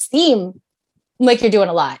seem like you're doing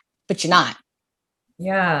a lot, but you're not.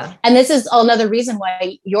 Yeah. And this is another reason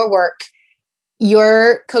why your work,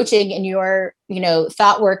 your coaching and your,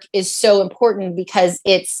 thought work is so important because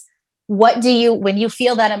it's when you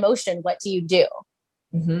feel that emotion, what do you do?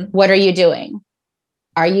 Mm-hmm. What are you doing?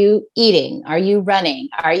 Are you eating? Are you running?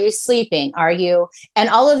 Are you sleeping? And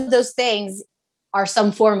all of those things are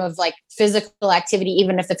some form of like physical activity,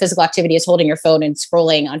 even if the physical activity is holding your phone and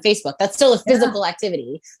scrolling on Facebook. That's still a physical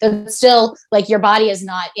activity. That's still like your body is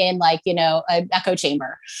not in like, an echo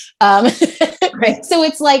chamber. Right. So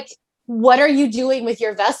it's like, what are you doing with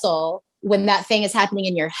your vessel when that thing is happening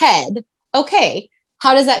in your head? Okay.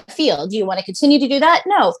 How does that feel? Do you want to continue to do that?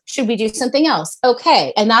 No. Should we do something else?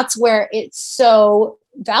 Okay. And that's where it's so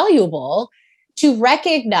valuable to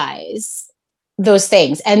recognize those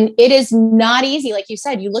things. And it is not easy. Like you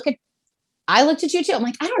said, I looked at you too. I'm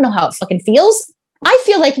like, I don't know how it fucking feels. I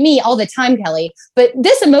feel like me all the time, Kelly, but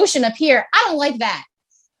this emotion up here, I don't like that.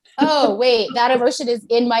 Oh, wait, that emotion is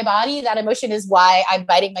in my body. That emotion is why I'm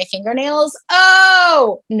biting my fingernails.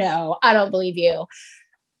 Oh, no, I don't believe you.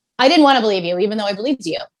 I didn't want to believe you, even though I believed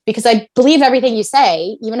you, because I believe everything you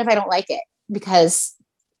say, even if I don't like it, because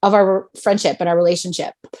of our friendship and our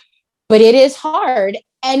relationship. But it is hard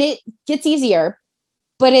and it gets easier,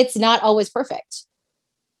 but it's not always perfect.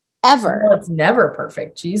 Ever. No, it's never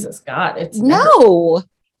perfect. Jesus God. It's no.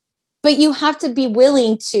 But you have to be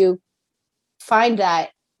willing to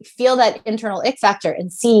feel that internal ick factor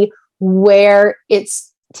and see where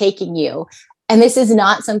it's taking you. And this is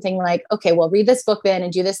not something like, okay, well, read this book then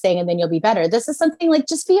and do this thing and then you'll be better. This is something like,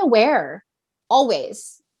 just be aware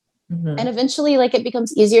always. Mm-hmm. And eventually like it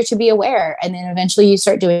becomes easier to be aware. And then eventually you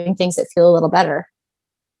start doing things that feel a little better.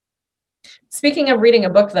 Speaking of reading a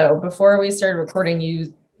book though, before we started recording,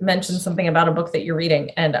 you mentioned something about a book that you're reading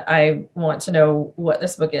and I want to know what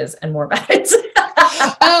this book is and more about it.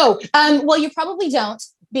 Well, you probably don't,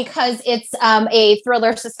 because it's a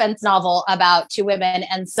thriller suspense novel about two women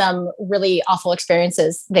and some really awful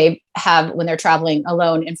experiences they have when they're traveling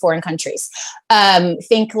alone in foreign countries.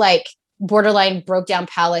 Think like borderline Broke Down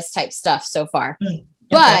Palace type stuff so far. Okay.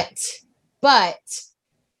 But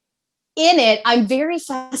in it, I'm very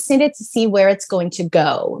fascinated to see where it's going to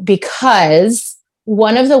go, because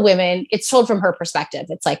one of the women, it's told from her perspective.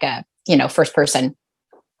 It's like a, first person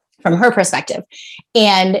from her perspective.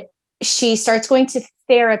 And she starts going to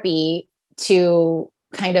therapy to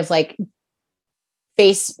kind of like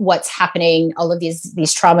face what's happening, all of these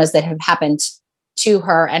traumas that have happened to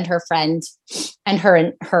her and her friend and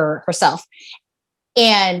herself.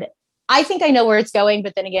 And I think I know where it's going,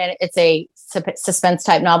 but then again, it's a suspense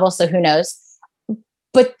type novel. So who knows?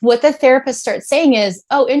 But what the therapist starts saying is,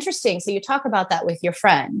 oh, interesting. So you talk about that with your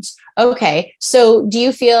friend. Okay. So do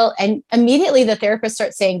you feel, and immediately the therapist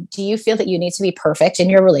starts saying, do you feel that you need to be perfect in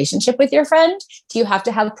your relationship with your friend? Do you have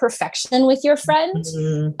to have perfection with your friend?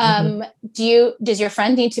 Mm-hmm. Does your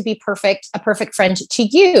friend need to be a perfect friend to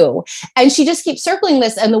you? And she just keeps circling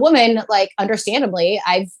this. And the woman, like, understandably,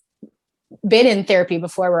 I've been in therapy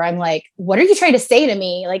before where I'm like, what are you trying to say to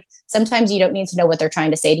me? Like sometimes you don't need to know what they're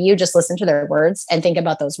trying to say to you. Just listen to their words and think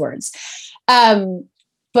about those words.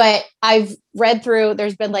 But I've read through,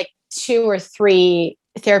 there's been like 2 or 3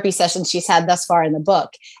 therapy sessions she's had thus far in the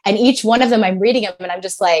book. And each one of them, I'm reading them and I'm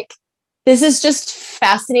just like, this is just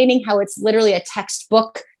fascinating how it's literally a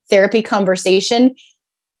textbook therapy conversation.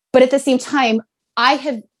 But at the same time, I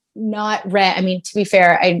have not read, I mean, to be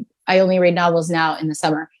fair, I only read novels now in the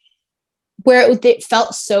summer where it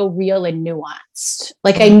felt so real and nuanced.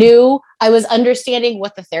 Like I knew I was understanding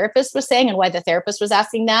what the therapist was saying and why the therapist was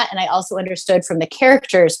asking that. And I also understood from the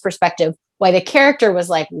character's perspective, why the character was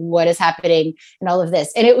like, what is happening and all of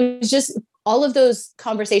this. And it was just all of those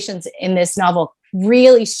conversations in this novel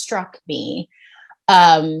really struck me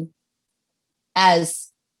as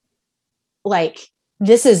like,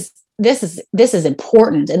 this is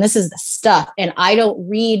important and this is the stuff. And I don't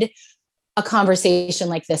read a conversation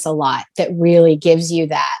like this a lot that really gives you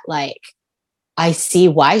that, like, I see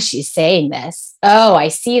why she's saying this. Oh, I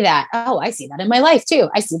see that. Oh, I see that in my life too.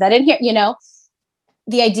 I see that in here,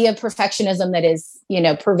 the idea of perfectionism that is,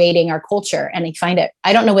 pervading our culture. And I find it,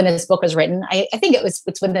 I don't know when this book was written. I think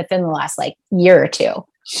it's within the last like year or 2.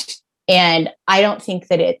 And I don't think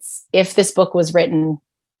that if this book was written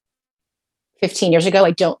 15 years ago,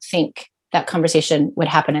 I don't think that conversation would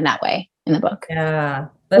happen in that way in the book. Yeah.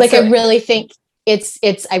 Like, I really think I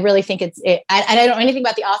don't know anything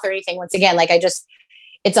about the author or anything. Once again, like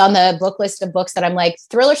it's on the book list of books that I'm like,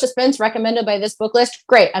 thriller suspense recommended by this book list.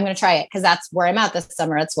 Great. I'm going to try it. Cause that's where I'm at this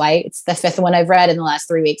summer. That's why it's the 5th one I've read in the last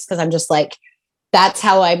 3 weeks. Cause I'm just like, that's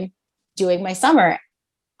how I'm doing my summer.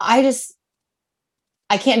 I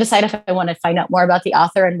can't decide if I want to find out more about the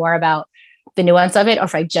author and more about the nuance of it, or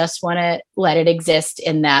if I just want to let it exist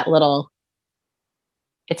in that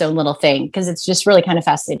its own little thing. Cause it's just really kind of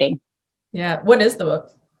fascinating. Yeah. What is the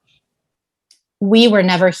book? We Were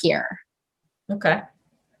Never Here. Okay.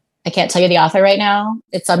 I can't tell you the author right now.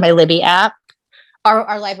 It's on my Libby app.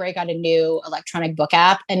 Our library got a new electronic book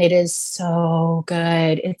app and it is so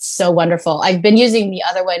good. It's so wonderful. I've been using the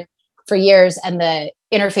other one for years and the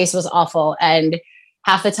interface was awful. And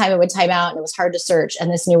half the time it would time out and it was hard to search.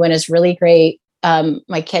 And this new one is really great.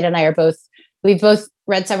 My kid and I we've both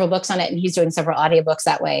read several books on it and he's doing several audiobooks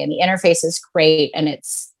that way. And the interface is great and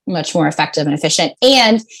it's much more effective and efficient.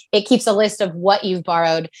 And it keeps a list of what you've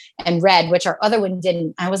borrowed and read, which our other one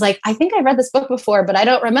didn't. I was like, I think I read this book before, but I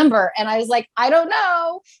don't remember. And I was like, I don't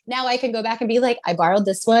know. Now I can go back and be like, I borrowed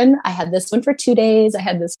this one. I had this one for 2 days. I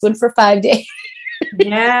had this one for 5 days.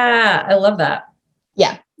 Yeah. I love that.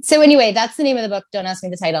 Yeah. So anyway, that's the name of the book. Don't ask me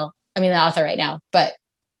the author right now, but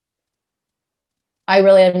I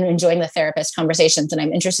really am enjoying the therapist conversations and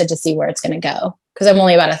I'm interested to see where it's going to go because I'm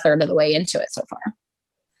only about a third of the way into it so far.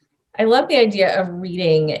 I love the idea of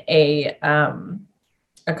reading a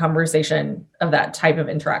conversation of that type of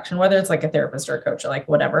interaction, whether it's like a therapist or a coach or like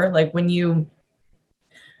whatever, like and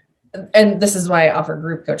this is why I offer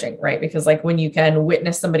group coaching, right? Because like when you can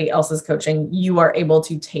witness somebody else's coaching, you are able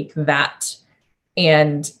to take that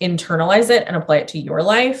and internalize it and apply it to your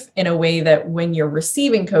life in a way that when you're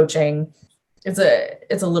receiving coaching, it's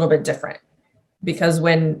a little bit different because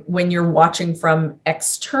when you're watching from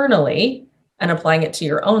externally and applying it to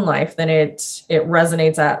your own life, then it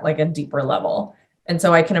resonates at like a deeper level. And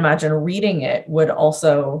so I can imagine reading it would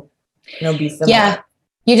also, be similar. Yeah,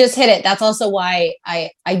 you just hit it. That's also why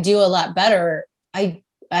I do a lot better.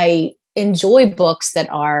 I enjoy books that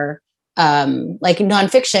are like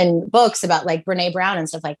nonfiction books about like Brene Brown and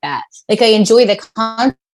stuff like that. Like I enjoy the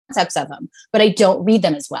concepts of them, but I don't read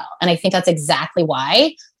them as well. And I think that's exactly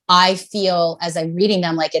why I feel as I'm reading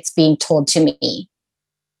them, like it's being told to me.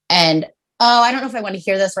 And I don't know if I want to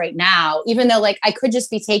hear this right now, even though like I could just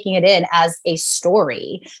be taking it in as a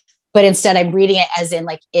story, but instead I'm reading it as in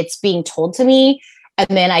like it's being told to me. And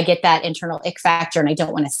then I get that internal ick factor and I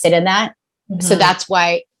don't want to sit in that. Mm-hmm. So that's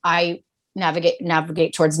why I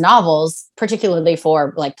navigate towards novels, particularly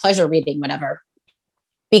for like pleasure reading, whatever,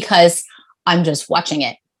 because I'm just watching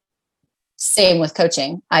it. Same with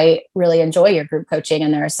coaching. I really enjoy your group coaching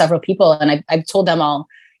and there are several people and I've told them all,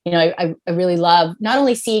 I really love not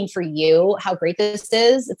only seeing for you how great this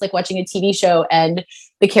is. It's like watching a TV show and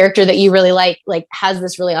the character that you really like has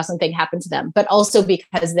this really awesome thing happen to them, but also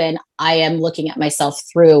because then I am looking at myself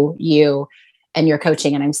through you and your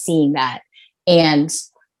coaching and I'm seeing that. And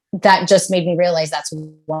that just made me realize that's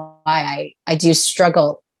why I do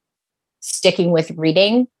struggle sticking with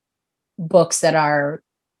reading books that are,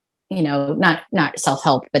 not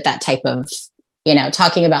self-help, but that type of,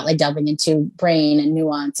 talking about like delving into brain and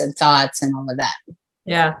nuance and thoughts and all of that.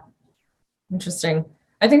 Yeah. Interesting.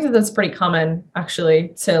 I think that that's pretty common actually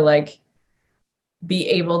to like be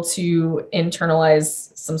able to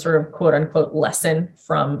internalize some sort of quote unquote lesson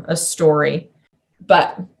from a story.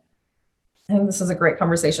 But I think this is a great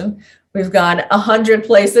conversation. We've gone 100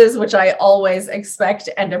 places, which I always expect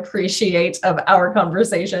and appreciate of our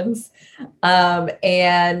conversations.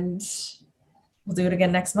 And we'll do it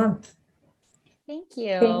again next month. Thank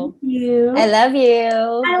you. Thank you. I love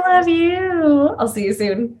you. I love you. I'll see you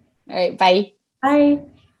soon. All right. Bye. Bye.